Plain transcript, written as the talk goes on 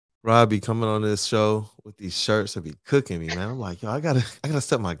Robbie coming on this show with these shirts that be cooking me, man. I'm like, yo, I gotta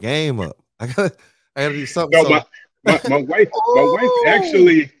step my game up. I gotta do something. No, So, my wife oh,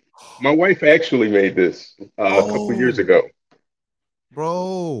 actually, my wife actually made this a couple years oh, ago.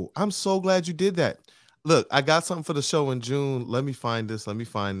 bro, I'm so glad you did that. Look, I got something for the show in June. Let me find this. Let me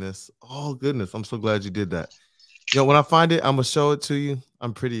find this. Oh goodness, I'm so glad you did that. When I find it, I'm gonna show it to you.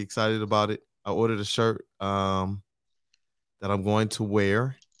 I'm pretty excited about it. I ordered a shirt that I'm going to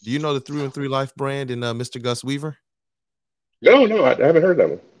wear. Do you know the 3 and 3 Life brand and Mr. Gus Weaver? No, no, I haven't heard that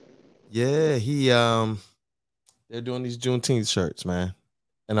one. Yeah, they're doing these Juneteenth shirts, man.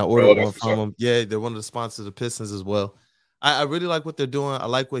 And I ordered Oh, one that's what's from up. them. Yeah, they're one of the sponsors of the Pistons as well. I really like what they're doing. I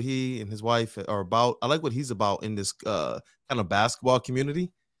like what he and his wife are about. I like what he's about in this kind of basketball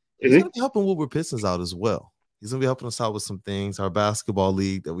community. He's Hmm. gonna be helping Woodward Pistons out as well. He's gonna be helping us out with some things, our basketball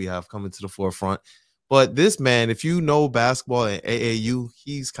league that we have coming to the forefront. But this man, if you know basketball and AAU,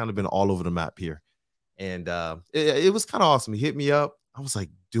 he's kind of been all over the map here. And it was kind of awesome. He hit me up. I was like,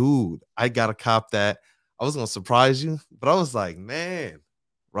 dude, I gotta cop that. I was gonna surprise you, but I was like, man,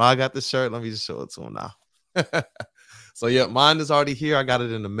 Rod got the shirt. Let me just show it to him now. So yeah, mine is already here. I got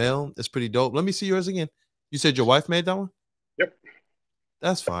it in the mail. It's pretty dope. Let me see yours again. You said your wife made that one? Yep.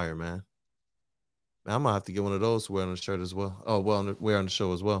 That's fire, man. Man, I'm gonna have to get one of those to wear on the shirt as well. Oh, well, wear on the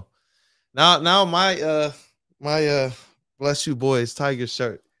show as well. Now my bless you boys Tiger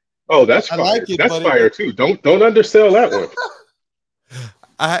shirt. Oh, that's I like fire. it, That's but fire too. Don't undersell that one.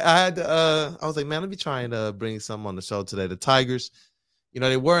 I had I was like, man, let me try and bring something on the show today. The Tigers,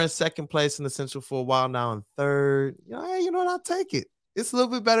 they were in second place in the Central for a while now, in third. Hey, you know what? I'll take it. It's a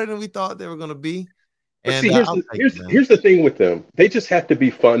little bit better than we thought they were gonna be, But and see, here's I'll the take it, here's man. here's the thing with them. They just have to be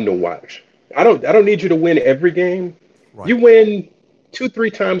fun to watch. I don't need you to win every game. You Right. win two,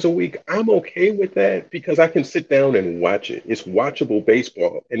 three times a week. I'm okay with that because I can sit down and watch it. It's watchable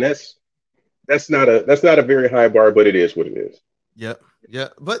baseball, and that's not a very high bar, but it is what it is. Yep. Yeah.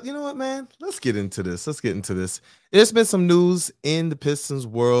 But you know what, man? Let's get into this. There's been some news in the Pistons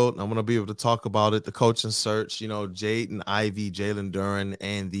world. I'm gonna be able to talk about it. The coaching search, Jaden Ivey, Jalen Duren,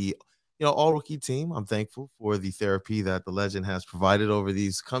 and the all rookie team. I'm thankful for the therapy that the legend has provided over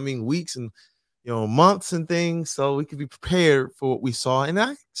these coming weeks and months and things, so we could be prepared for what we saw. And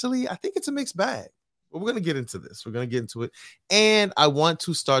actually, I think it's a mixed bag. But we're gonna get into this. We're gonna get into it, and I want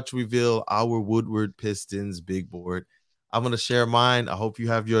to start to reveal our Woodward Pistons big board. I'm gonna share mine. I hope you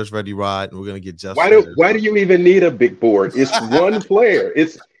have yours ready, Rod, and we're gonna get Jeff's Why do share as why do you even need a big board? It's one player.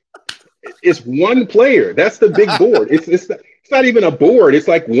 It's one player. That's the big board. It's not even a board. It's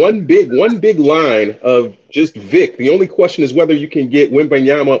like one big line of just Vic. The only question is whether you can get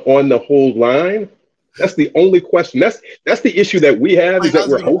Wembanyama on the whole line. That's the only question. That's the issue that we have is like, that how's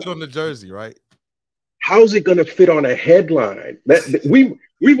it we're gonna hope. fit on the jersey, right? How's it going to fit on a headline?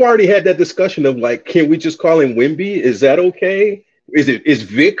 We've already had that discussion of like, can we just call him Wimby? Is that okay? Is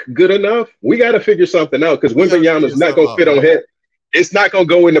Vic good enough? We got to figure something out because We gotta Wembanyama figure is not something going to out, fit on right? head. It's not going to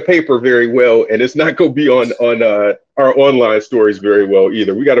go in the paper very well, and it's not going to be on our online stories very well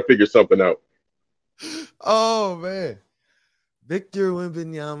either. We got to figure something out. Oh man. Victor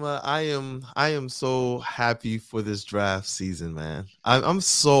Wembanyama, I am so happy for this draft season, man. I'm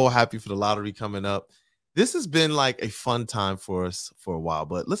so happy for the lottery coming up. This has been like a fun time for us for a while,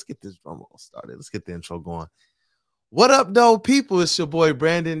 but let's get this drum roll started. Let's get the intro going. What up, though, people? It's your boy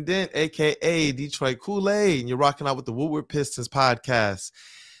Brandon Dent, aka DetroitKoolAid, and you're rocking out with the Woodward Pistons podcast.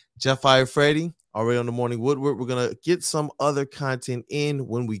 Jeff Freddy, already on the morning Woodward. We're gonna get some other content in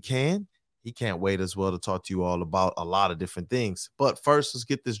when we can. He can't wait as well to talk to you all about a lot of different things. But first, let's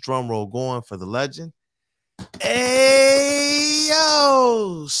get this drum roll going for the legend. Hey,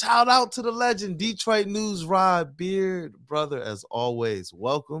 yo! Shout out to the legend, Detroit News, Rod Beard. Brother, as always,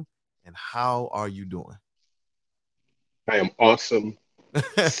 welcome. And how are you doing? I am awesome.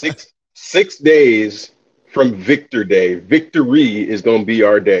 Six days from Victor Day. Victory is going to be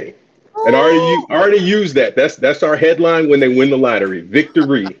our day. And I already used that. That's our headline when they win the lottery.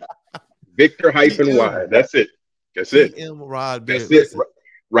 Victory. Victor hyphen PM, Y. That's it. That's it. PM Rod That's Beard. it. Listen,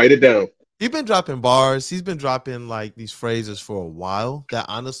 Write it down. he's been dropping bars. He's been dropping like these phrases for a while that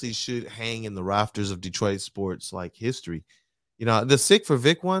honestly should hang in the rafters of Detroit sports like history. The sick for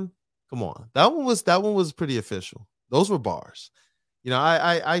Vic one. Come on, that one was pretty official. Those were bars.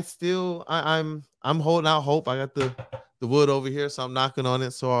 I'm holding out hope. I got the wood over here, so I'm knocking on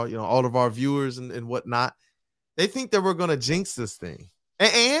it. So all of our viewers and whatnot, they think that we're gonna jinx this thing,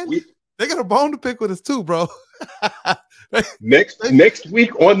 and We they got a bone to pick with us too, bro. next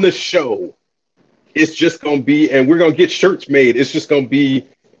week on the show, it's just gonna be, and we're gonna get shirts made. It's just gonna be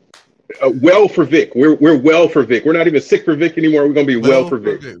Well for Vic. We're well for Vic. We're not even sick for Vic anymore. We're gonna be well for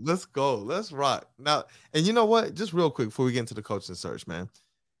Vic. Let's go. Let's rock now. And you know what? Just real quick before we get into the coaching search, man.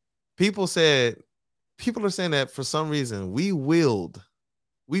 People are saying that for some reason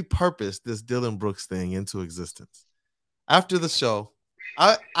we purposed this Dillon Brooks thing into existence. After the show,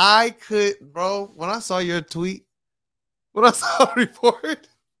 I could, bro. When I saw your tweet, when I saw a report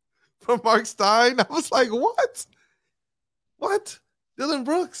from Mark Stein, I was like, what? What? Dillon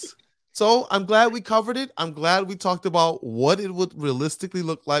Brooks. So I'm glad we covered it. I'm glad we talked about what it would realistically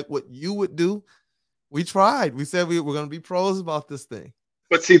look like, what you would do. We tried. We said we were going to be pros about this thing.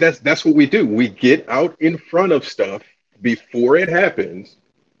 But see, that's what we do. We get out in front of stuff before it happens,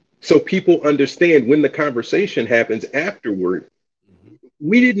 so people understand when the conversation happens afterward.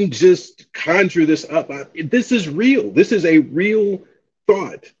 We didn't just conjure this up. This is real. This is a real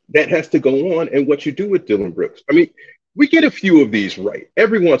thought that has to go on, and what you do with Dillon Brooks. I mean, we get a few of these right.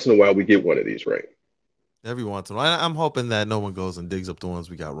 Every once in a while, we get one of these right. Every once in a while. I'm hoping that no one goes and digs up the ones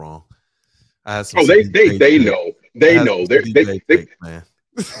we got wrong. They know. They know. They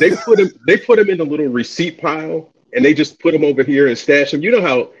put them in a little receipt pile, and they just put them over here and stash them. You know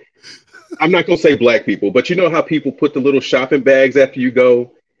how, I'm not gonna say black people, but you know how people put the little shopping bags after you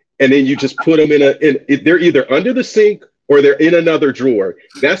go, and then you just put them they're either under the sink or they're in another drawer.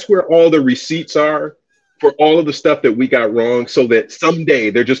 That's where all the receipts are for all of the stuff that we got wrong, so that someday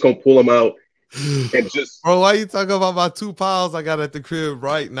they're just gonna pull them out and just. Bro, why are you talking about my 2 piles I got at the crib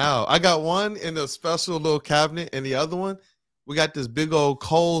right now? I got one in a special little cabinet, and the other one, we got this big old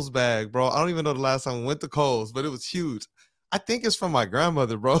Kohl's bag, bro. I don't even know the last time we went to Kohl's, but it was huge. I think it's from my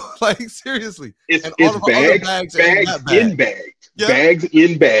grandmother, bro. Like, seriously. It's bags in bags. Yeah. Bags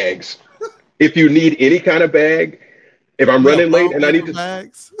in bags. If you need any kind of bag, if I'm running late and I need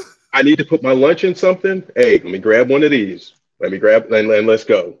to put my lunch in something, hey, let me grab one of these. Let me grab and let's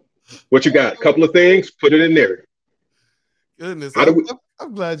go. What you got? A couple of things, put it in there. Goodness.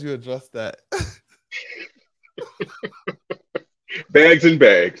 I'm glad you addressed that. Bags and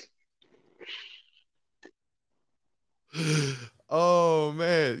bags. Oh,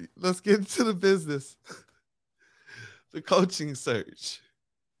 man. Let's get into the business. The coaching search.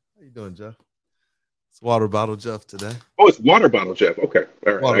 How you doing, Jeff? It's Water Bottle Jeff today. Oh, it's Water Bottle Jeff. Okay.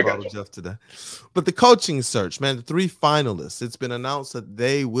 All right. Water Bottle Jeff today. But the coaching search, man, the 3 finalists, it's been announced that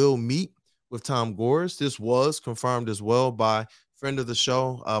they will meet with Tom Gores. This was confirmed as well by friend of the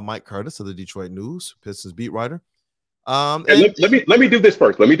show, Mike Curtis of the Detroit News, Pistons beat writer. Let me do this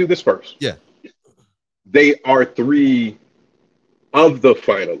first. Yeah. They are 3 of the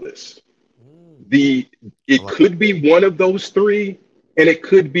finalists. It could be one of those 3, and it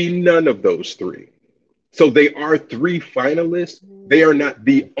could be none of those 3. So they are 3 finalists. They are not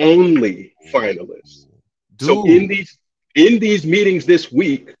the only finalists. Dude. So in these meetings this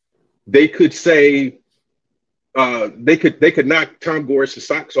week, they could say they could knock Tom Gores'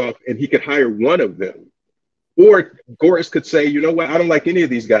 socks off, and he could hire one of them. Or Gores could say, you know what, I don't like any of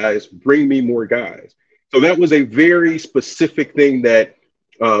these guys. Bring me more guys. So that was a very specific thing that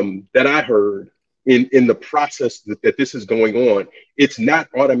I heard in the process that this is going on. It's not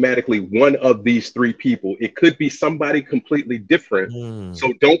automatically one of these 3 people. It could be somebody completely different.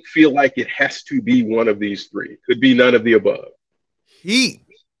 So don't feel like it has to be one of these 3. Could be none of the above. Heat,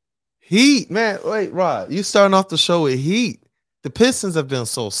 man. Wait, Rod, you starting off the show with heat. The Pistons have been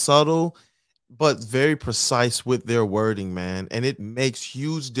so subtle, but very precise with their wording, man. And it makes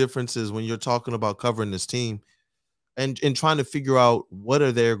huge differences when you're talking about covering this team and trying to figure out what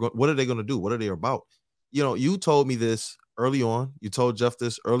are they going to do? What are they about? You know, you told me this early on. You told Jeff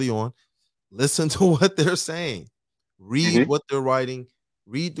this early on. Listen to what they're saying. Read what they're writing.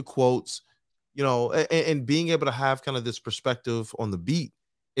 Read the quotes, you know, and being able to have kind of this perspective on the beat.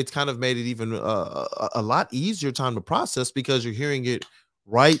 It's kind of made it even a lot easier time to process because you're hearing it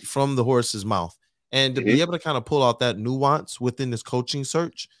right from the horse's mouth. And to be able to kind of pull out that nuance within this coaching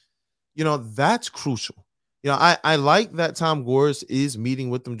search, you know, that's crucial. You know, I like that Tom Gores is meeting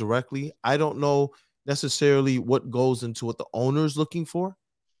with them directly. I don't know necessarily what goes into what the owner's looking for,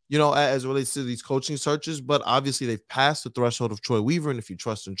 you know, as it relates to these coaching searches, but obviously they've passed the threshold of Troy Weaver. And if you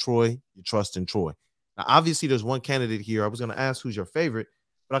trust in Troy, you trust in Troy. Now, obviously there's one candidate here. I was going to ask who's your favorite,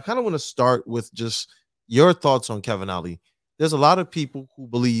 but I kind of want to start with just your thoughts on Kevin Ollie. There's a lot of people who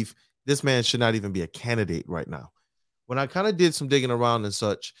believe this man should not even be a candidate right now. When I kind of did some digging around and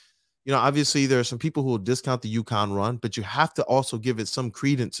such, you know, obviously there are some people who will discount the UConn run, but you have to also give it some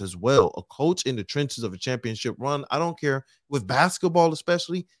credence as well. A coach in the trenches of a championship run, I don't care, with basketball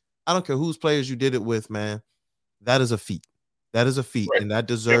especially, I don't care whose players you did it with, man. That is a feat. That is a feat, right. And that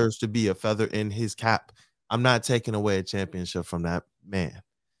deserves to be a feather in his cap. I'm not taking away a championship from that man.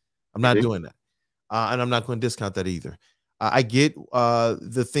 I'm not doing that. And I'm not going to discount that either. I get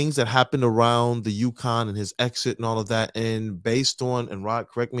the things that happened around the UConn and his exit and all of that. And based on, and Rod,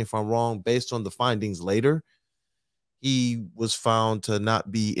 correct me if I'm wrong, based on the findings later, he was found to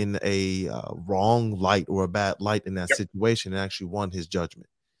not be in a wrong light or a bad light in that situation and actually won his judgment.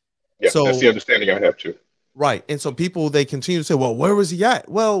 Yeah, so, that's the understanding I have too. Right. And so people, they continue to say, well, where was he at?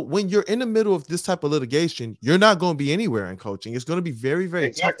 Well, when you're in the middle of this type of litigation, you're not going to be anywhere in coaching. It's going to be very,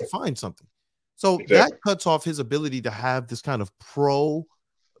 very tough to find something. So that cuts off his ability to have this kind of pro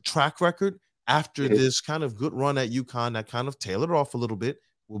track record after this kind of good run at UConn that kind of tailored off a little bit.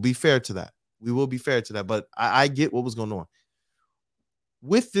 We'll be fair to that. We will be fair to that. But I get what was going on.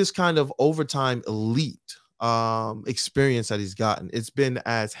 With this kind of overtime elite experience that he's gotten, it's been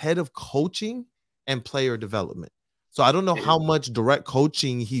as head of coaching and player development. So I don't know how much direct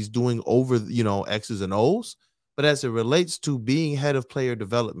coaching he's doing over, X's and O's, but as it relates to being head of player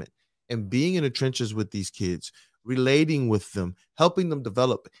development and being in the trenches with these kids, relating with them, helping them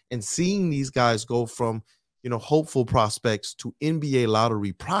develop, and seeing these guys go from, hopeful prospects to NBA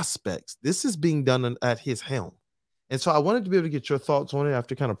lottery prospects. This is being done at his helm. And so I wanted to be able to get your thoughts on it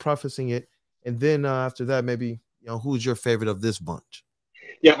after kind of prefacing it. And then after that, maybe, who's your favorite of this bunch?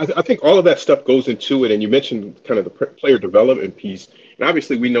 Yeah, I think all of that stuff goes into it. And you mentioned kind of the player development piece. And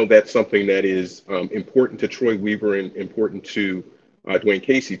obviously, we know that's something that is important to Troy Weaver and important to Dwayne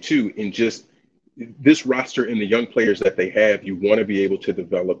Casey, too, in just this roster and the young players that they have. You want to be able to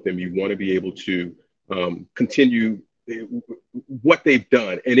develop them. You want to be able to continue what they've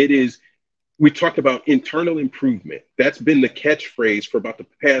done. And it is, we talked about internal improvement. That's been the catchphrase for about the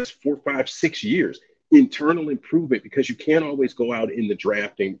past 4, 5, 6 years. Internal improvement, because you can't always go out in the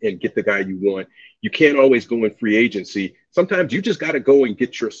draft and get the guy you want. You can't always go in free agency. Sometimes you just got to go and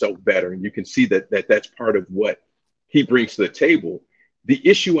get yourself better. And you can see that's part of what he brings to the table. The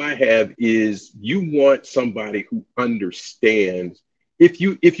issue I have is you want somebody who understands. If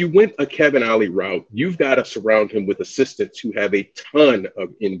you went a Kevin Ollie route, you've got to surround him with assistants who have a ton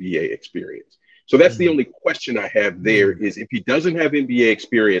of NBA experience. So that's the only question I have there is if he doesn't have NBA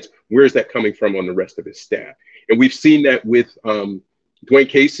experience, where is that coming from on the rest of his staff? And we've seen that with Dwayne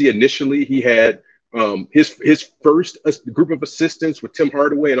Casey. Initially, he had his first group of assistants with Tim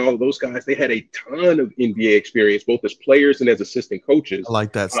Hardaway and all of those guys. They had a ton of NBA experience, both as players and as assistant coaches. I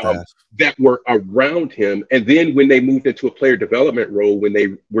like that staff. That were around him. And then when they moved into a player development role, when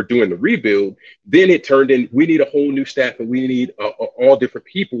they were doing the rebuild, then it turned in, we need a whole new staff and we need all different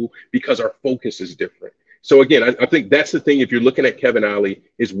people because our focus is different. So again, I think that's the thing. If you're looking at Kevin Ollie,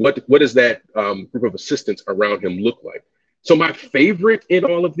 is what does that group of assistants around him look like? So my favorite in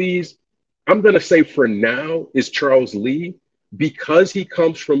all of these, I'm going to say for now, is Charles Lee, because he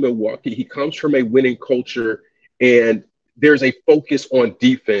comes from Milwaukee. He comes from a winning culture, and there's a focus on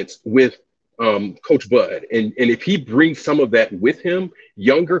defense with Coach Bud. And if he brings some of that with him,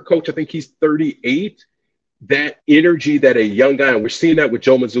 younger coach, I think he's 38, that energy that a young guy, and we're seeing that with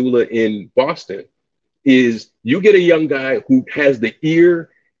Joe Mazzulla in Boston, is you get a young guy who has the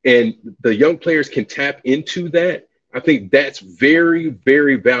ear and the young players can tap into that. I think that's very,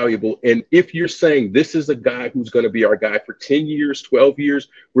 very valuable. And if you're saying this is a guy who's going to be our guy for 10 years, 12 years,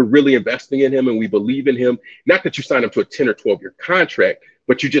 we're really investing in him and we believe in him. Not that you sign him to a 10 or 12-year contract,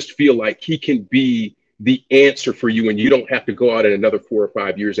 but you just feel like he can be the answer for you and you don't have to go out in another 4 or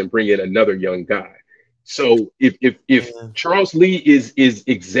 5 years and bring in another young guy. So if Charles Lee is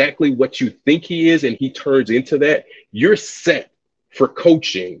exactly what you think he is and he turns into that, you're set for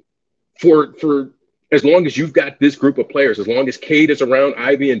coaching for as long as you've got this group of players, as long as Cade is around,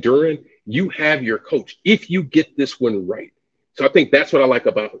 Ivey and Duren, you have your coach if you get this one right. So I think that's what I like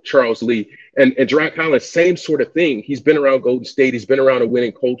about Charles Lee. And Jarron Collins, same sort of thing. He's been around Golden State. He's been around a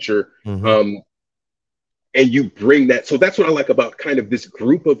winning culture. And you bring that. So that's what I like about kind of this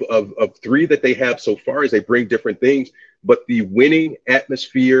group of three that they have so far, is they bring different things. But the winning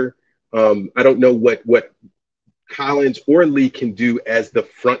atmosphere, I don't know what Collins or Lee can do as the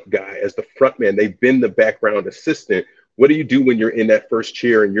front guy, as the front man. They've been the background assistant. What do you do when you're in that first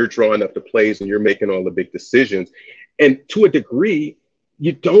chair and you're drawing up the plays and you're making all the big decisions? And to a degree,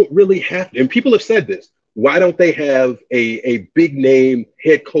 you don't really have to. And people have said this. Why don't they have a big name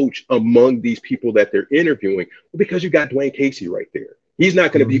head coach among these people that they're interviewing? Well, because you got Dwayne Casey right there. He's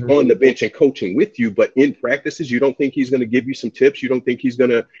not going to be on the bench and coaching with you, but in practices, you don't think he's going to give you some tips. You don't think he's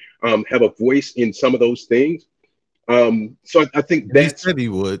going to have a voice in some of those things. So I think he said he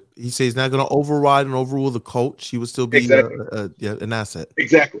would. He said he's not going to override and overrule the coach. He would still be an asset.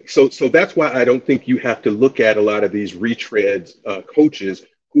 Exactly. So that's why I don't think you have to look at a lot of these retreads coaches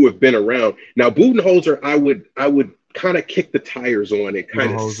who have been around. Now, Budenholzer, I would kind of kick the tires on and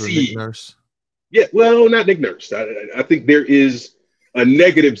kind of Nick see. Nurse. Yeah, well, not Nick Nurse. I think there is a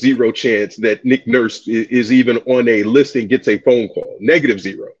 -0 chance that Nick Nurse is even on a list and gets a phone call.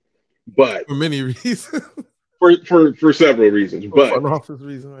 -0, but for many reasons. for several reasons, but front office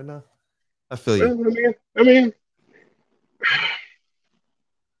reason right now. I feel you. Well, I mean,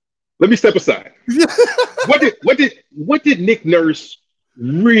 let me step aside. What did Nick Nurse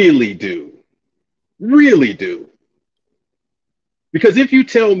really do? Really do? Because if you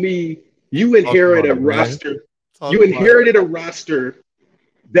tell me you inherit a roster,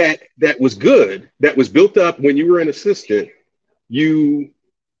 that was good, that was built up when you were an assistant. You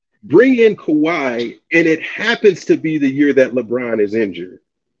bring in Kawhi, and it happens to be the year that LeBron is injured,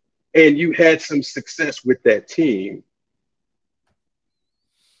 and you had some success with that team.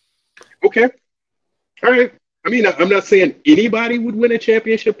 Okay. All right. I mean, I'm not saying anybody would win a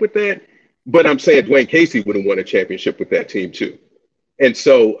championship with that, but I'm saying Dwayne Casey would have won a championship with that team too. And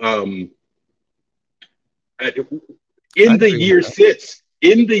so in the year since,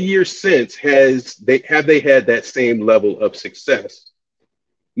 have they had that same level of success?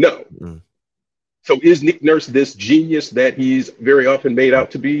 No. Mm. So is Nick Nurse this genius that he's very often made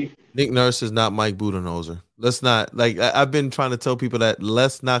out to be? Nick Nurse is not Mike Budenholzer. Let's not, like, I've been trying to tell people that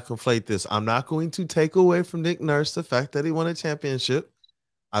let's not conflate this. I'm not going to take away from Nick Nurse the fact that he won a championship.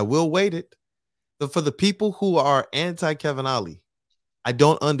 I will wait it. But for the people who are anti-Kevin Ollie, I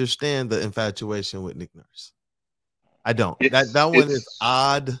don't understand the infatuation with Nick Nurse. I don't. That one is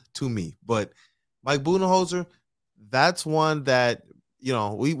odd to me. But Mike Budenholzer, that's one that, you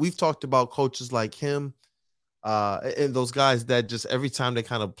know, we've talked about coaches like him and those guys that just every time they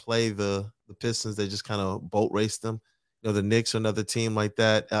kind of play the Pistons, they just kind of boat race them. You know, the Knicks are another team like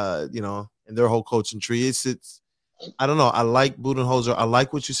that, you know, and their whole coaching tree. It's I don't know. I like Budenholzer. I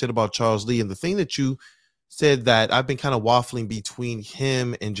like what you said about Charles Lee. And the thing that you said that I've been kind of waffling between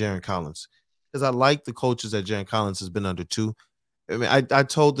him and Jarron Collins, because I like the coaches that Jarron Collins has been under too. I mean, I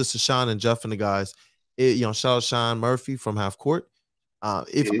told this to Sean and Jeff and the guys, you know, shout out Sean Murphy from Half Court.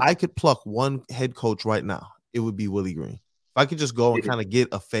 If I could pluck one head coach right now, it would be Willie Green. If I could just go and kind of get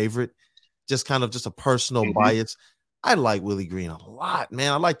a favorite, just kind of just a personal bias, I like Willie Green a lot,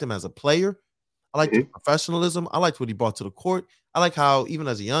 man. I liked him as a player. I liked his professionalism. I liked what he brought to the court. I like how even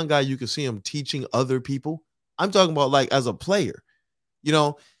as a young guy, you could see him teaching other people. I'm talking about like as a player, you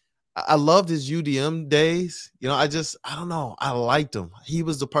know, I loved his UDM days. You know, I don't know. I liked him. He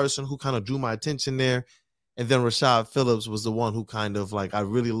was the person who kind of drew my attention there. And then Rashad Phillips was the one who kind of like, I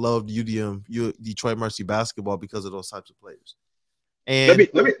really loved Detroit Mercy basketball because of those types of players. And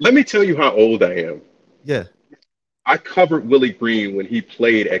let me tell you how old I am. Yeah. I covered Willie Green when he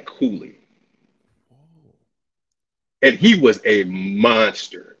played at Cooley. And he was a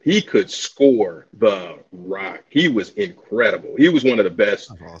monster. He could score the rock. He was incredible. He was one of the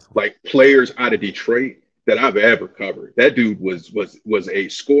best like players out of Detroit that I've ever covered. That dude was a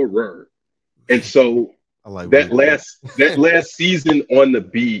scorer. And so that last season on the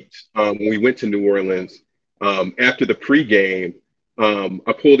beat, when we went to New Orleans, after the pregame,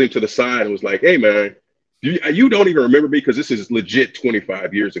 I pulled him to the side and was like, "Hey man, you don't even remember me because this is legit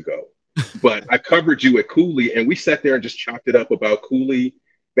 25 years ago. But I covered you at Cooley, and we sat there and just chopped it up about Cooley.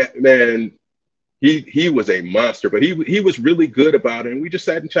 Man, he was a monster, but he was really good about it. And we just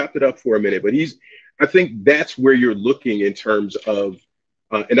sat and chopped it up for a minute. But I think that's where you're looking in terms of,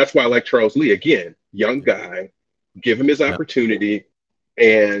 and that's why I like Charles Lee. Again, young guy, give him his opportunity.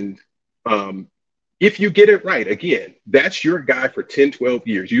 And if you get it right, again, that's your guy for 10, 12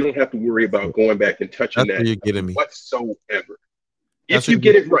 years. You don't have to worry about going back and touching that whatsoever. If you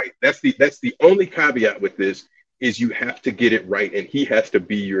get it right, that's the only caveat with this is you have to get it right, and he has to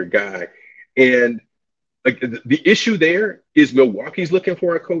be your guy. And like the issue there is Milwaukee's looking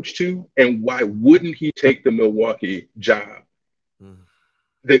for a coach too, and why wouldn't he take the Milwaukee job?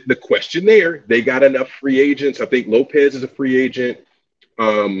 The question there, they got enough free agents. I think Lopez is a free agent.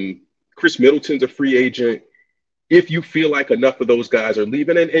 Chris Middleton's a free agent. If you feel like enough of those guys are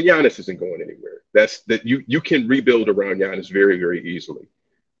leaving, and Giannis isn't going anywhere, you can rebuild around Giannis very, very easily.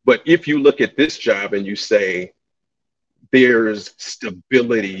 But if you look at this job and you say, there's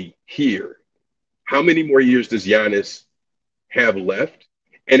stability here, how many more years does Giannis have left?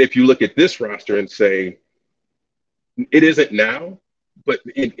 And if you look at this roster and say, it isn't now, but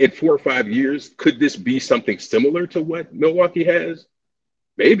in 4 or 5 years, could this be something similar to what Milwaukee has?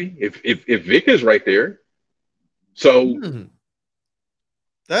 Maybe, if Vic is right there. So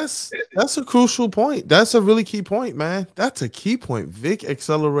that's a crucial point. That's a really key point, man. That's a key point. Vic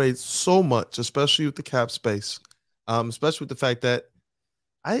accelerates so much, especially with the cap space, especially with the fact that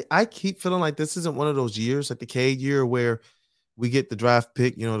I keep feeling like this isn't one of those years, like the Cade year, where we get the draft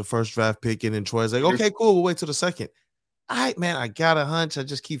pick, the first draft pick, and then Troy's like, okay, cool, we'll wait till the second. I got a hunch. I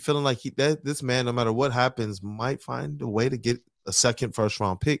just keep feeling like this man, no matter what happens, might find a way to get a second first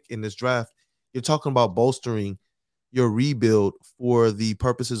round pick in this draft. You're talking about bolstering your rebuild for the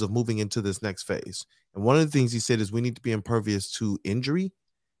purposes of moving into this next phase. And one of the things he said is we need to be impervious to injury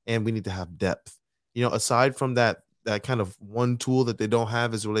and we need to have depth. Aside from that kind of one tool that they don't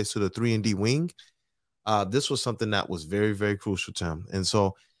have as it relates to the 3-and-D wing, this was something that was very, very crucial to him. And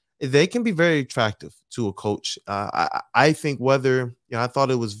so they can be very attractive to a coach. I think I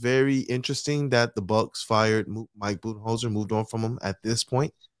thought it was very interesting that the Bucks fired Mike Budenholzer, moved on from him at this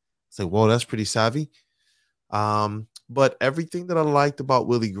point. It's like, whoa, that's pretty savvy. But everything that I liked about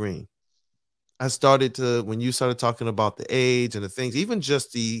Willie Green, when you started talking about the age and the things, even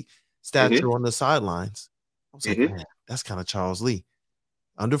just the stature on the sidelines, I was like, man, that's kind of Charles Lee.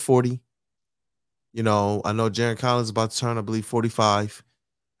 Under 40. I know Jarron Collins is about to turn, I believe, 45.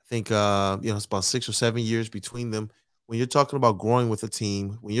 I think, it's about 6 or 7 years between them. When you're talking about growing with a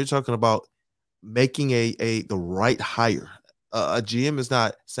team, when you're talking about making the right hire, a GM is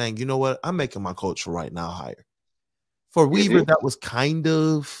not saying, you know what, I'm making my coach right now hire. For Weaver, that was kind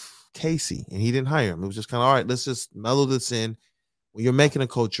of Casey, and he didn't hire him. It was just kind of, all right, let's just mellow this in. When you're making a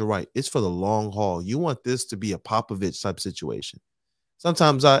coach, you're right. It's for the long haul. You want this to be a Popovich type situation.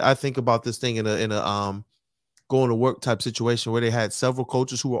 Sometimes I think about this thing in a going to work type situation where they had several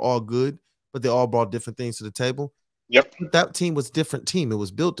coaches who were all good, but they all brought different things to the table. Yep. That team was a different team. It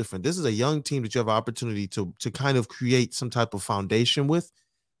was built different. This is a young team that you have an opportunity to kind of create some type of foundation with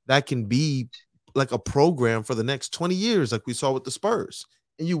that can be like a program for the next 20 years, like we saw with the Spurs.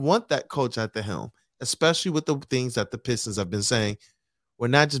 And you want that coach at the helm, especially with the things that the Pistons have been saying. We're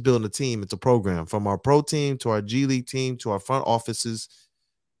not just building a team, it's a program. From our pro team to our G League team to our front offices,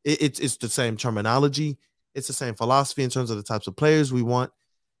 it's the same terminology. It's the same philosophy in terms of the types of players we want.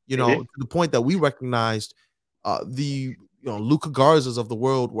 To the point that we recognized the Luka Garzas of the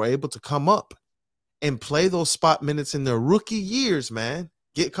world were able to come up and play those spot minutes in their rookie years, man.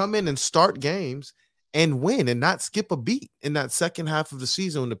 Come in and start games and win and not skip a beat in that second half of the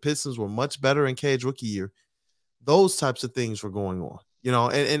season when the Pistons were much better in Cade's rookie year. Those types of things were going on,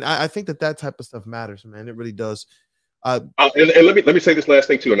 and I think that type of stuff matters, man. It really does. And let me say this last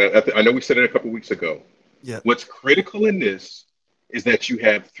thing too, and I know we said it a couple weeks ago. Yeah. What's critical in this is that you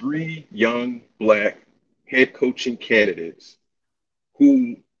have 3 young Black head coaching candidates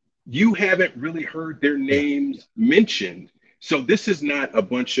who you haven't really heard their names mentioned. So this is not a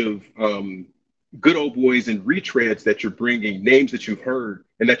bunch of good old boys and retreads that you're bringing, names that you've heard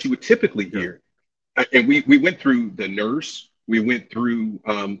and that you would typically hear. And we went through the Nurse. We went through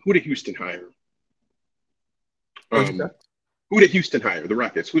who did Houston hire? Who did Houston hire? The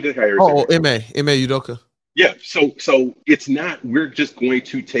Rockets. Who did hire? Ime Udoka. Yeah. So it's not we're just going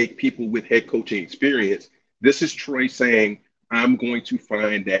to take people with head coaching experience. This is Troy saying, I'm going to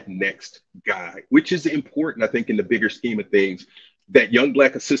find that next guy, which is important, I think, in the bigger scheme of things, that young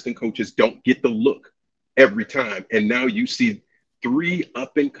Black assistant coaches don't get the look every time. And now you see 3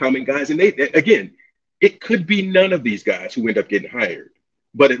 up and coming guys. And again, it could be none of these guys who end up getting hired,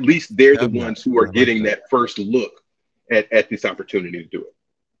 but at least they're the ones who are getting that first look at this opportunity to do it.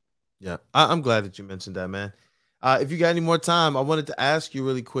 Yeah, I'm glad that you mentioned that, man. If you got any more time, I wanted to ask you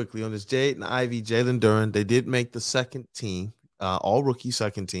really quickly on this Jaden Ivey, Jalen Duren. They did make the second team, all rookie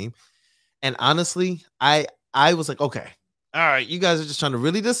second team. And honestly, I was like, okay, all right, you guys are just trying to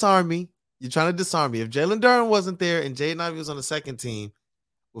really disarm me. You're trying to disarm me. If Jalen Duren wasn't there and Jaden Ivey was on the second team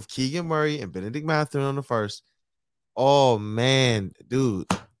with Keegan Murray and Benedict Mathurin on the first, oh, man, dude,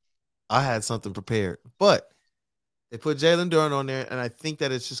 I had something prepared. But they put Jalen Duren on there, and I think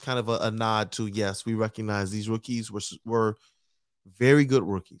that it's just kind of a nod to, yes, we recognize these rookies were very good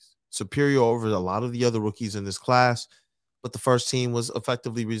rookies, superior over a lot of the other rookies in this class, but the first team was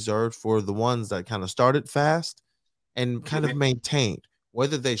effectively reserved for the ones that kind of started fast and kind of maintained.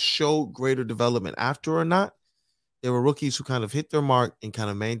 Whether they showed greater development after or not, there were rookies who kind of hit their mark and kind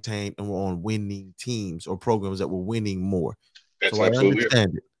of maintained and were on winning teams or programs that were winning more. That's so I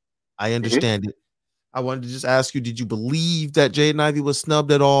understand it. I understand it. I wanted to just ask you, did you believe that Jaden Ivey was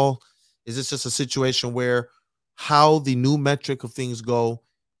snubbed at all? Is this just a situation where how the new metric of things go,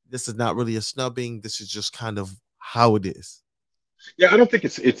 this is not really a snubbing, this is just kind of how it is? Yeah, I don't think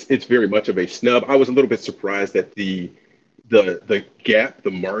it's very much of a snub. I was a little bit surprised that the gap,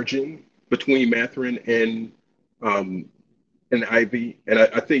 the margin between Mathurin and Ivey, and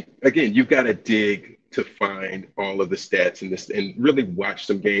I think again you've got to dig to find all of the stats and this and really watch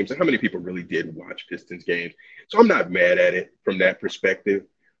some games. And how many people really did watch Pistons games? So I'm not mad at it from that perspective.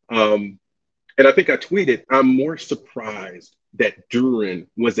 And I think I tweeted, I'm more surprised that Duren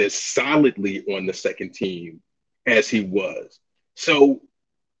was as solidly on the second team as he was. So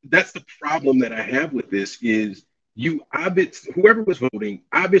that's the problem that I have with this is whoever was voting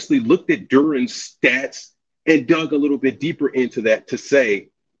obviously looked at Duren's stats and dug a little bit deeper into that to say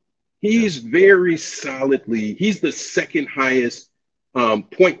he's very solidly, he's the second highest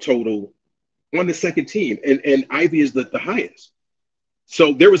point total on the second team, and Ivy is the highest.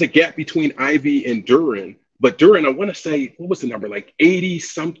 So there was a gap between Ivy and Duren, but Duren, I want to say, what was the number? Like 80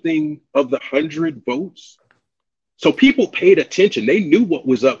 something of the 100 votes. So people paid attention. They knew what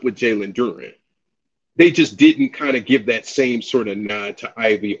was up with Jalen Duren. They just didn't kind of give that same sort of nod to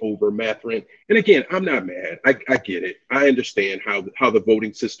Ivy over Mathurin. And again, I'm not mad. I get it. I understand how the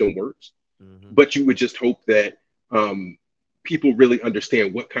voting system works. Mm-hmm. But you would just hope that people really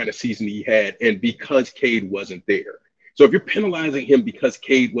understand what kind of season he had. And because Cade wasn't there. So if you're penalizing him because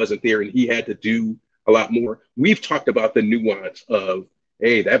Cade wasn't there and he had to do a lot more, we've talked about the nuance of,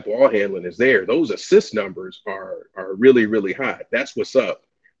 hey, that ball handling is there. Those assist numbers are really, really high. That's what's up.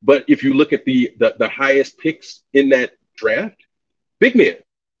 But if you look at the highest picks in that draft, big men,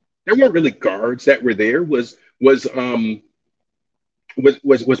 there weren't really guards that were there. Was Paolo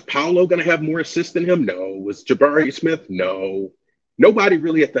going to have more assists than him? No. Was Jabari Smith? No. Nobody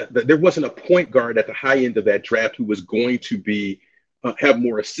really there wasn't a point guard at the high end of that draft who was going to be have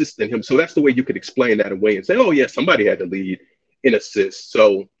more assists than him. So that's the way you could explain that away and say, oh yeah, somebody had to lead in assists.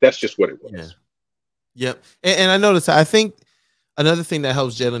 So that's just what it was. Yeah. Yep. And I noticed, I think another thing that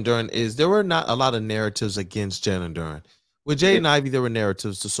helps Jalen Duren is there were not a lot of narratives against Jalen Duren. With Jaden Ivey, there were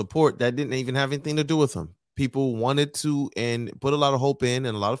narratives to support that didn't even have anything to do with him. People wanted to and put a lot of hope in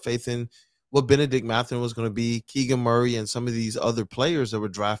and a lot of faith in what Bennedict Mathurin was going to be, Keegan Murray, and some of these other players that were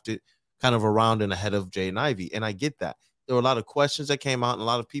drafted kind of around and ahead of Jaden Ivey. And I get that. There were a lot of questions that came out and a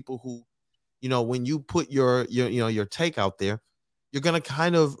lot of people who, you know, when you put your take out there, you're going to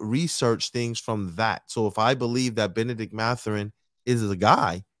kind of research things from that. So if I believe that Bennedict Mathurin is a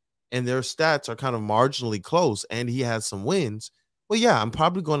guy and their stats are kind of marginally close and he has some wins, well, yeah, I'm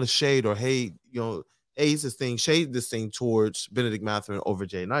probably going to shade or shade this thing towards Bennedict Mathurin over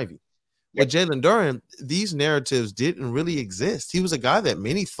Jaden Ivey. With Jalen Duren, these narratives didn't really exist. He was a guy that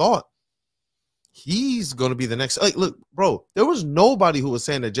many thought he's going to be the next. Like, look, bro, there was nobody who was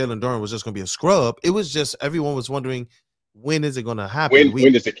saying that Jalen Duren was just going to be a scrub. It was just everyone was wondering, when is it going to happen?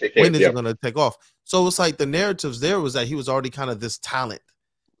 When does it kick in? When is it going to take off? So it's like the narratives there was that he was already kind of this talent,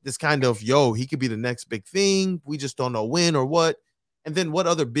 this kind of, he could be the next big thing. We just don't know when or what. And then what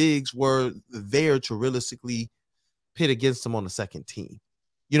other bigs were there to realistically pit against him on the second team?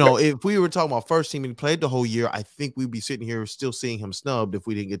 You know, if we were talking about first team and he played the whole year, I think we'd be sitting here still seeing him snubbed if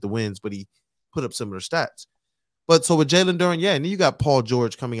we didn't get the wins, but he put up similar stats. But so with Jalen Duren, and then you got Paul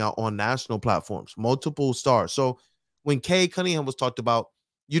George coming out on national platforms, multiple stars. So when Cade Cunningham was talked about,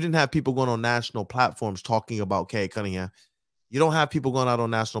 you didn't have people going on national platforms talking about Cade Cunningham. You don't have people going out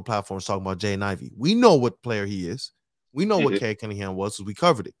on national platforms talking about Jaden Ivey. We know what player he is. We know what Cade Cunningham was because we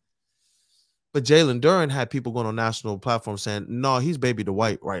covered it. But Jalen Duren had people going on national platforms saying, no, he's baby to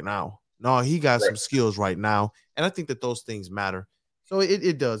white right now. No, he got some skills right now. And I think that those things matter. So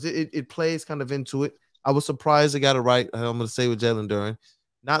it does. It plays kind of into it. I was surprised they got it right. I'm going to say with Jalen Duren.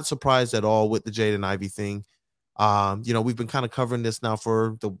 Not surprised at all with the Jaden Ivey thing. We've been kind of covering this now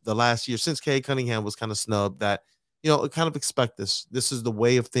for the last year since Cade Cunningham was kind of snubbed that, kind of expect this. This is the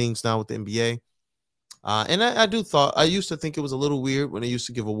way of things now with the NBA. And I used to think it was a little weird when they used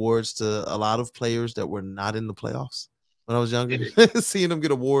to give awards to a lot of players that were not in the playoffs when I was younger. Seeing them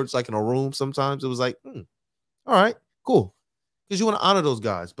get awards like in a room sometimes, it was like, all right, cool. Because you want to honor those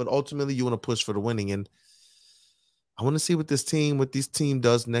guys, but ultimately you want to push for the winning. And I want to see what this team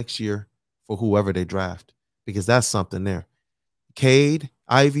does next year for whoever they draft, because that's something there. Cade,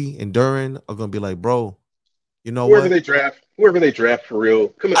 Ivey, and Duren are going to be like, bro, you know whoever they draft for real.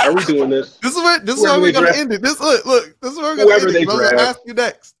 Come on, are we doing this? This is where we're gonna end it. This is where we're gonna end it. I'm gonna ask you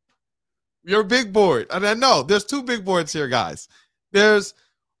next. Your big board. And I know there's two big boards here, guys. There's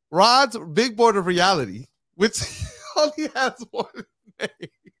Rod's big board of reality, which only has one name.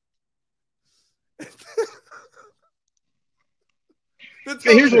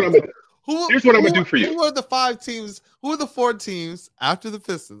 Here's what I'm gonna do for you. Who are the 5 teams? Who are the 4 teams after the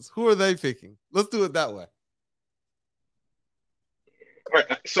Pistons? Who are they picking? Let's do it that way. All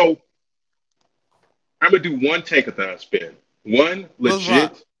right, so I'm gonna do one tankathon spin, one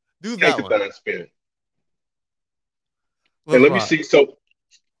legit tankathon spin, and let me see. So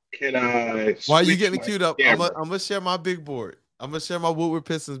Can I While you switch getting my queued up, I'm camera? gonna share my big board. I'm gonna share my Woodward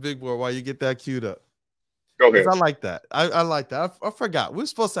Pistons big board while you get that queued up. Go Because ahead. I like that. I like that. I forgot. We're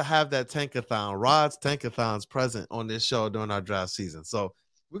supposed to have that tankathon, Rod's tankathons present on this show during our draft season. So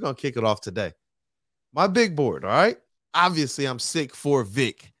we're gonna kick it off today. My big board, all right? Obviously, I'm sick for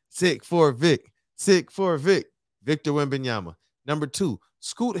Vic. Sick for Vic. Sick for Vic. Victor Wembanyama. Number 2,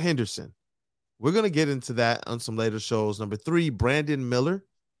 Scoot Henderson. We're going to get into that on some later shows. Number 3, Brandon Miller.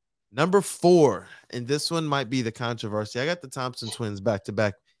 Number 4, and this one might be the controversy. I got the Thompson twins back to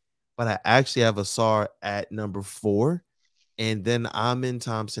back, but I actually have Ausar at number 4, and then Amin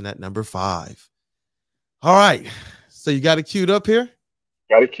Thompson at number 5. All right. So you got it queued up here?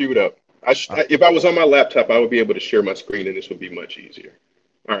 Got it queued up. If I was on my laptop, I would be able to share my screen, and this would be much easier.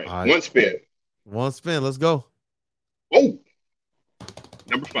 All right. One spin. One spin. Let's go. Oh,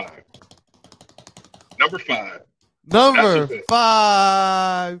 number 5. Number 5. Number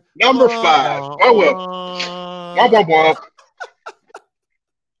 5. Number 5. Oh, well.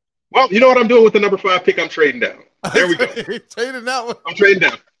 Well, you know what I'm doing with the number 5 pick? I'm trading down. There we go. Trading that one. I'm trading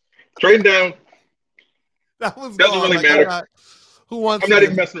down. Trading down. That was doesn't really matter. Who wants? I'm not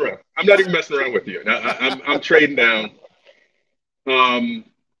even messing around. I'm not even messing around with you. I'm trading down.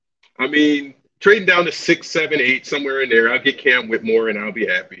 I mean, trading down to 6, 7, 8, somewhere in there. I'll get Cam Whitmore, and I'll be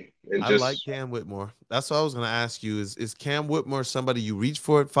happy. And I like Cam Whitmore. That's what I was going to ask you. Is Cam Whitmore somebody you reach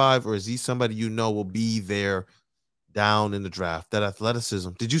for at 5, or is he somebody you know will be there down in the draft? That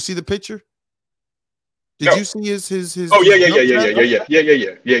athleticism. Did you see the picture? Did you see his? Oh, yeah.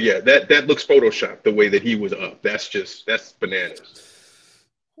 That looks photoshopped the way that he was up. That's bananas.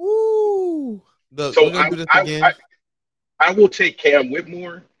 Woo! Look, so we're gonna do this again. I will take Cam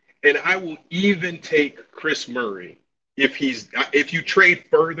Whitmore, and I will even take Chris Murray. If you trade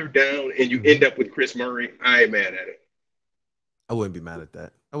further down and you end up with Chris Murray, I ain't mad at it. I wouldn't be mad at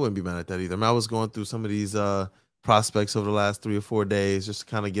that. I wouldn't be mad at that either. I mean, I was going through some of these prospects over the last 3 or 4 days just to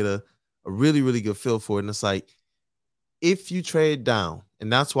kind of get a really, really good feel for it. And it's like, if you trade down,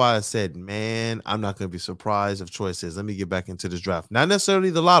 and that's why I said, man, I'm not going to be surprised if Troy says, let me get back into this draft. Not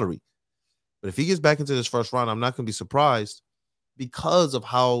necessarily the lottery, but if he gets back into this first round, I'm not going to be surprised because of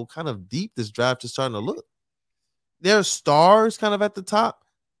how kind of deep this draft is starting to look. There are stars kind of at the top,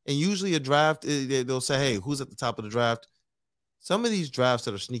 and usually a draft, they'll say, hey, who's at the top of the draft? Some of these drafts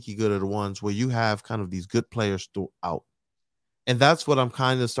that are sneaky good are the ones where you have kind of these good players throughout. And that's what I'm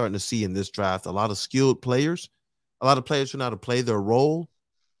kind of starting to see in this draft. A lot of skilled players, a lot of players who know how to play their role.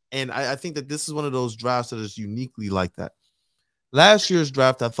 And I think that this is one of those drafts that is uniquely like that. Last year's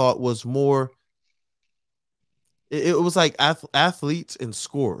draft, I thought, was more, it was like athletes and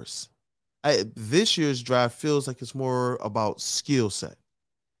scorers. This year's draft feels like it's more about skill set.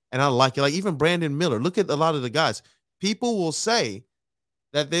 And I like it. Like even Brandon Miller, look at a lot of the guys. People will say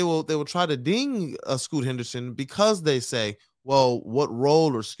that they will try to ding Scoot Henderson because they say, well, what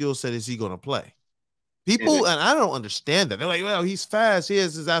role or skill set is he going to play? People, and I don't understand that. They're like, well, he's fast. He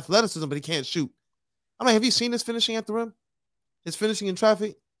has his athleticism, but he can't shoot. I'm like, have you seen his finishing at the rim? His finishing in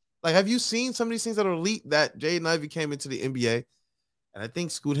traffic? Like, have you seen some of these things that are elite that Jaden Ivey came into the NBA? And I think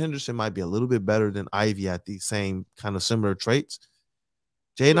Scoot Henderson might be a little bit better than Ivy at these same kind of similar traits.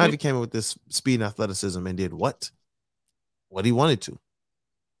 Jaden Ivey came in with this speed and athleticism and did what he wanted to.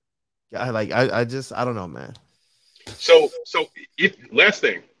 I don't know, man. So last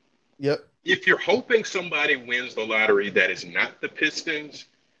thing. Yep. If you're hoping somebody wins the lottery that is not the Pistons,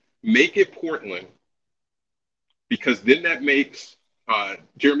 make it Portland, because then that makes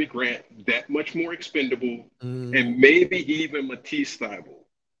Jeremy Grant that much more expendable, and maybe even Matisse Thybulle.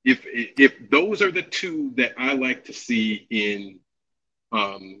 If those are the two that I like to see in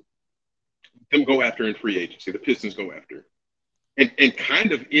them go after in free agency, the Pistons go after, and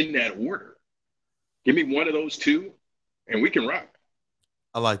kind of in that order. Give me one of those two, and we can rock.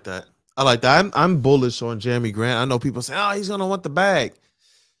 I like that. I'm bullish on Jeremy Grant. I know people say, "Oh, he's gonna want the bag."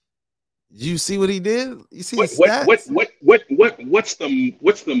 Did you see what he did? You see his stats? What's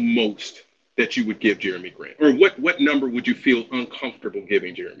the most that you would give Jeremy Grant, or what number would you feel uncomfortable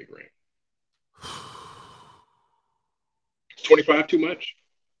giving Jeremy Grant? 25 too much?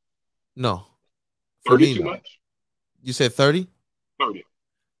 No. 30 too much? You said 30? 30.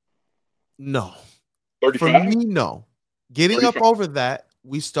 No. 35? For me, no. Getting 35. Up over that,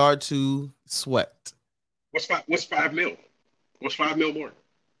 we start to sweat. What's 5 mil? What's 5 mil more?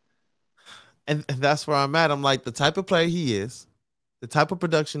 And that's where I'm at. I'm like, the type of player he is, the type of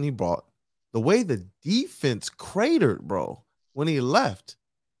production he brought, the way the defense cratered, bro, when he left.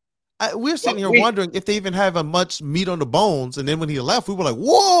 We're sitting here wondering if they even have a much meat on the bones. And then when he left, we were like,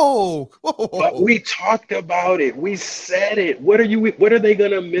 whoa. But we talked about it. We said it. What are they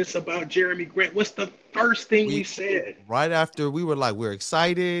gonna miss about Jeremy Grant? What's the first thing we said? Right after we were like, we're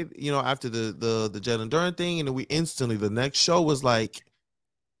excited, after the Jalen Duren thing, and then we instantly the next show was like,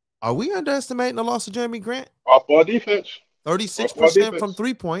 are we underestimating the loss of Jeremy Grant? Off-ball defense. 36% from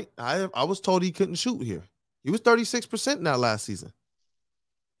 3-point. I was told he couldn't shoot here. He was 36% in that last season.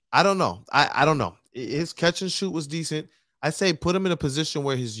 I don't know. I don't know. His catch and shoot was decent. I say put him in a position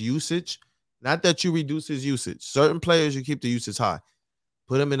where his usage, not that you reduce his usage. Certain players, you keep the usage high.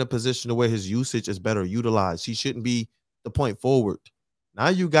 Put him in a position to where his usage is better utilized. He shouldn't be the point forward. Now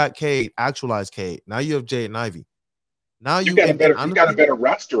you got Cade, actualized Cade. Now you have Jaden Ivey. Now you got a better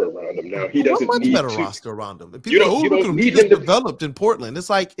roster around him now. He doesn't need better roster around him. You don't need him developed in Portland. It's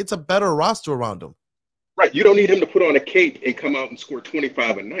like it's a better roster around him. Right. You don't need him to put on a cape and come out and score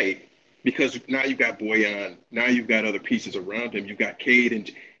 25 a night because now you got Boyan. Now you've got other pieces around him. You've got Cade, and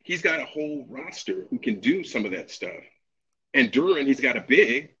he's got a whole roster who can do some of that stuff. And Duren, he's got a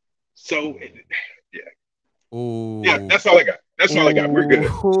big. So, yeah. Ooh. Yeah, that's all I got. That's all I got. We're good.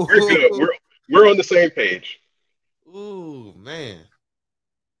 We're good. We're on the same page. Ooh, man.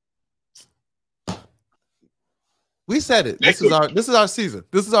 We said it. This is our season.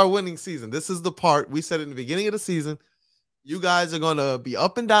 This is our winning season. This is the part we said in the beginning of the season. You guys are gonna be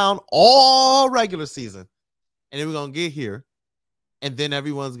up and down all regular season, and then we're gonna get here, and then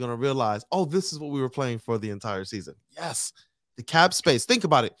everyone's gonna realize, oh, this is what we were playing for the entire season. Yes, the cap space. Think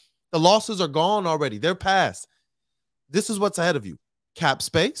about it. The losses are gone already. They're past. This is what's ahead of you. Cap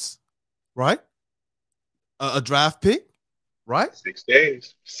space, right? A draft pick, right? 6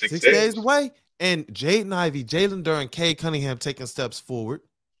 days. 6 days away. And Jaden Ivey, Jalen Duren, Cade Cunningham taking steps forward.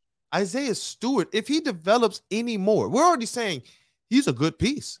 Isaiah Stewart, if he develops any more, we're already saying he's a good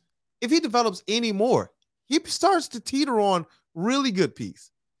piece. If he develops any more, he starts to teeter on really good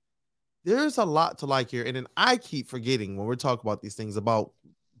piece. There's a lot to like here. And then I keep forgetting when we're talking about these things about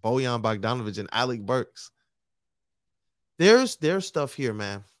Bojan Bogdanovic and Alec Burks. There's stuff here,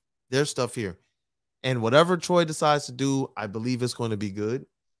 man. There's stuff here. And whatever Troy decides to do, I believe it's going to be good.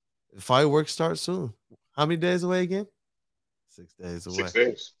 The fireworks start soon. How many days away again? 6 days away. 6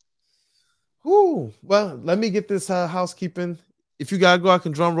 days. Whoo. Well, let me get this housekeeping. If you got to go, I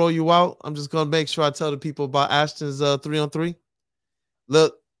can drum roll you out. I'm just going to make sure I tell the people about Ashton's 3-on-3.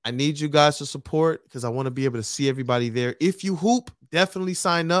 Look, I need you guys to support because I want to be able to see everybody there. If you hoop, definitely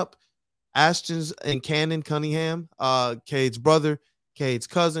sign up. Ashton's and Cannon Cunningham, Cade's brother, Cade's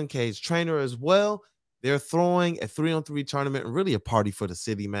cousin, Cade's trainer as well. They're throwing a 3-on-3 tournament and really a party for the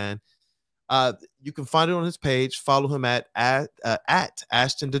city, man. You can find it on his page. Follow him at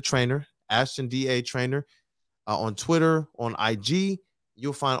Ashton the Trainer, Ashton DA Trainer, on Twitter, on IG.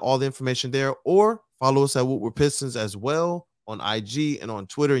 You'll find all the information there. Or follow us at Woodward Pistons as well on IG and on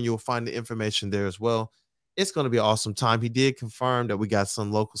Twitter, and you'll find the information there as well. It's going to be an awesome time. He did confirm that we got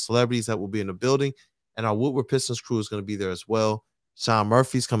some local celebrities that will be in the building, and our Woodward Pistons crew is going to be there as well. Sean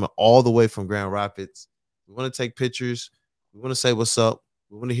Murphy's coming all the way from Grand Rapids. We want to take pictures. We want to say what's up.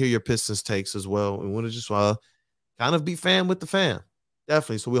 We want to hear your Pistons takes as well. We want to just kind of be fan with the fan.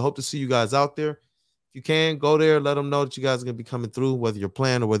 Definitely. So we hope to see you guys out there. If you can, go there. Let them know that you guys are going to be coming through, whether you're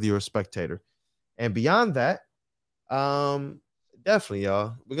playing or whether you're a spectator. And beyond that, definitely,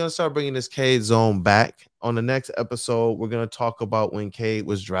 y'all, we're going to start bringing this Cade zone back. On the next episode, we're going to talk about when Cade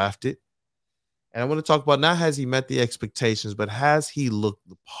was drafted. And I want to talk about not has he met the expectations, but has he looked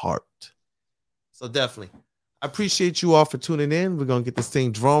the part? So definitely, I appreciate you all for tuning in. We're going to get this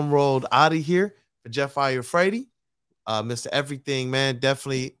thing drum rolled out of here. For Jeff Iyer-Frady, Mr. Everything, man,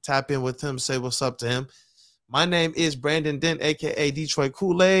 definitely tap in with him. Say what's up to him. My name is Brandon Dent, a.k.a.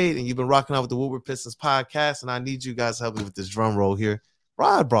 DetroitKoolAid, and you've been rocking out with the Woodward Pistons podcast, and I need you guys to help me with this drum roll here.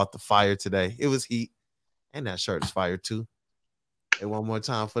 Rod brought the fire today. It was heat, and that shirt is fire too. Hey, one more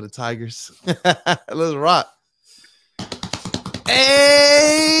time for the Tigers. Let's rock.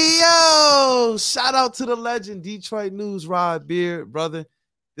 Hey, yo! Shout out to the legend, Detroit News, Rod Beard, brother.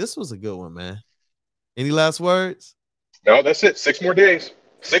 This was a good one, man. Any last words? No, that's it. 6 more days.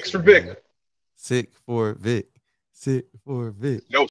 6 for Vic. 6 for Vic. 6 for Vic. No.